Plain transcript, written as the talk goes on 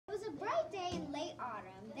bright day in late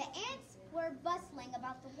autumn, the ants were bustling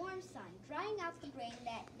about the warm sun, drying out the grain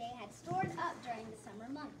that they had stored up during the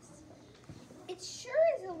summer months. It sure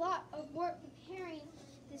is a lot of work preparing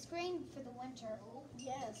this grain for the winter.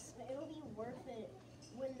 Yes, but it'll be worth it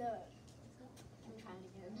when the... I'm trying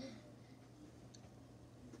again.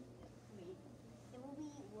 Wait. It will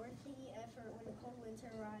be worth the effort when the cold winter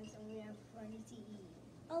arrives and we have plenty to eat.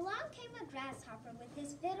 Along came a grasshopper with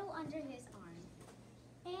his fiddle under his arm.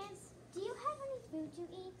 Ants, do you have any food to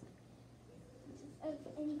eat?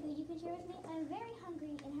 Any food you can share with me? I'm very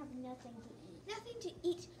hungry and have nothing to eat. Nothing to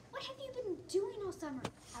eat? What have you been doing all summer?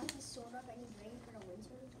 Have you stored up any grain for the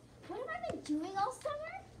winter? What have I been doing all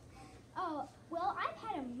summer? Oh, well, I've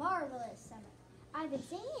had a marvelous summer. I've been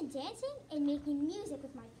singing and dancing and making music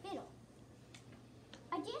with my fiddle.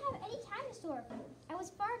 I didn't have any time to store food. I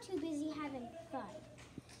was far too busy having fun.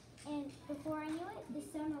 And before I knew it, the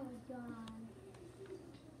summer was gone.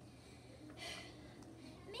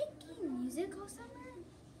 Making music all summer?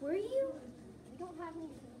 Were you? We don't have any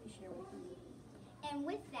food to share with you. And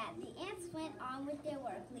with that, the ants went on with their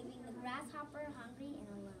work, leaving the grasshopper hungry and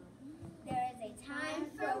alone.